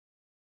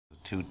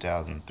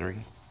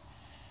2003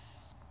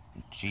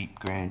 Jeep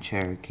Grand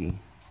Cherokee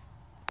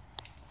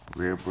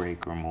rear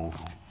brake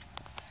removal.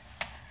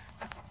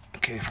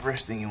 Okay,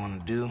 first thing you want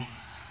to do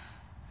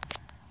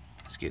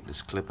is get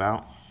this clip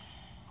out.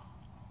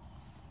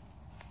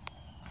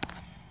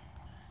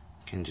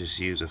 You can just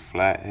use a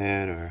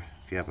flathead, or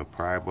if you have a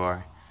pry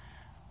bar,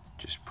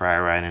 just pry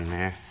right in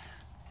there.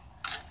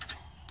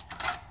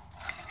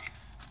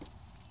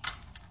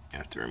 You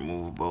have to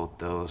remove both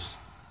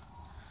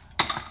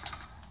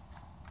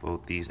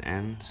these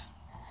ends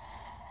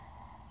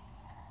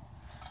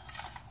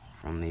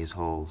from these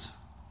holes.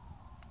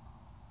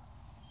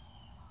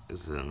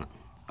 This is an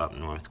up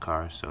north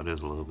car, so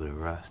there's a little bit of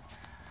rust.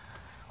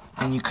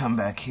 Then you come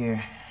back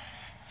here.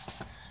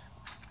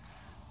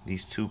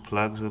 These two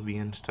plugs will be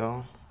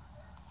installed.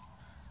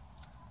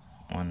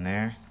 One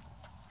there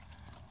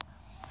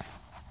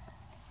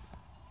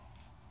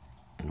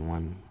and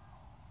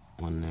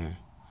one there.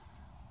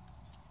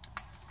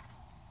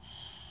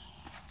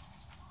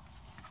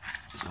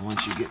 So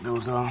once you get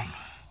those off,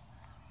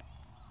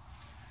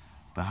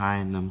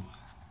 behind them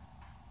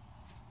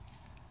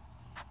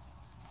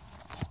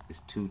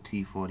is two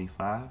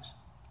T45s.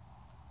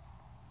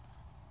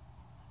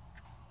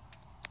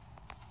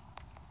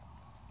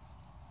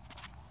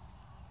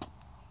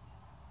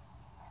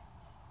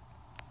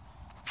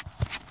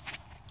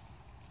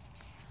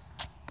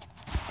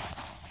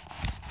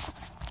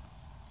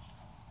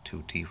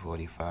 Two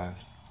T45s.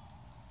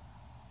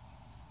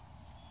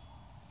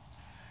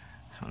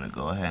 So I'm going to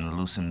go ahead and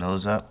loosen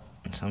those up.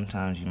 And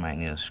sometimes you might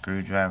need a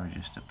screwdriver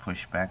just to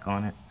push back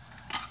on it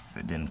if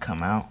it didn't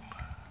come out.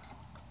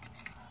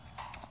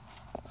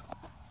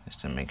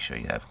 Just to make sure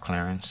you have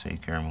clearance so you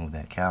can remove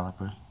that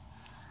caliper.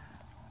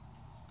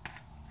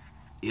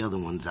 The other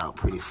one's out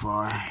pretty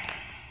far.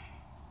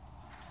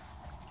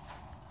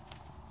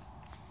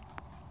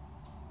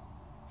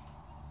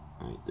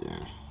 Right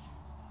there.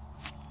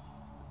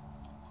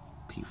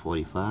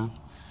 T45.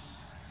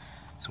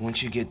 So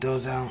once you get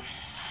those out,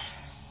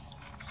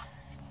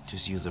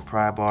 just use a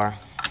pry bar.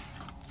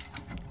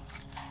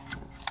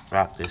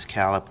 Rock this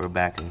caliper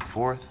back and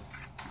forth.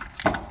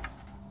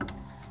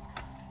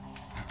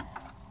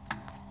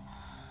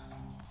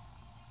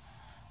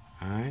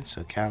 Alright,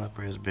 so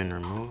caliper has been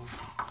removed.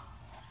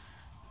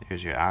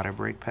 There's your outer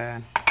brake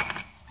pad.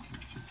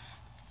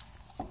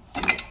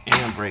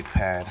 Inner brake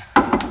pad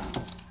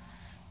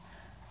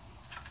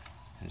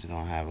is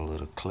going to have a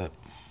little clip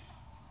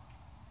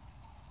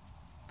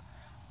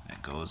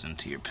that goes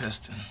into your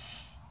piston.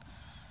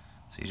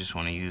 So you just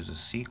want to use a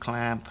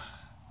C-clamp,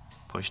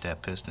 push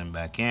that piston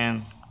back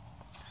in,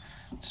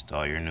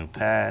 install your new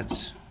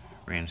pads,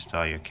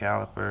 reinstall your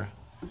caliper,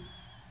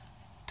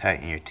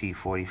 tighten your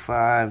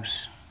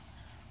T45s,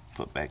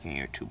 put back in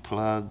your two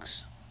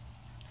plugs,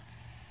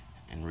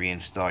 and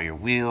reinstall your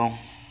wheel,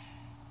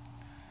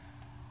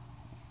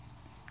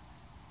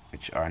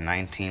 which are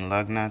 19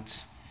 lug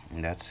nuts.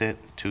 And that's it.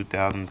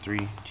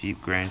 2003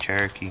 Jeep Grand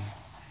Cherokee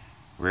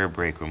rear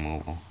brake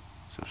removal.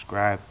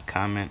 Subscribe,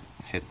 comment,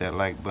 hit that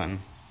like button.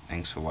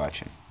 Thanks for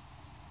watching.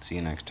 See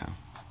you next time.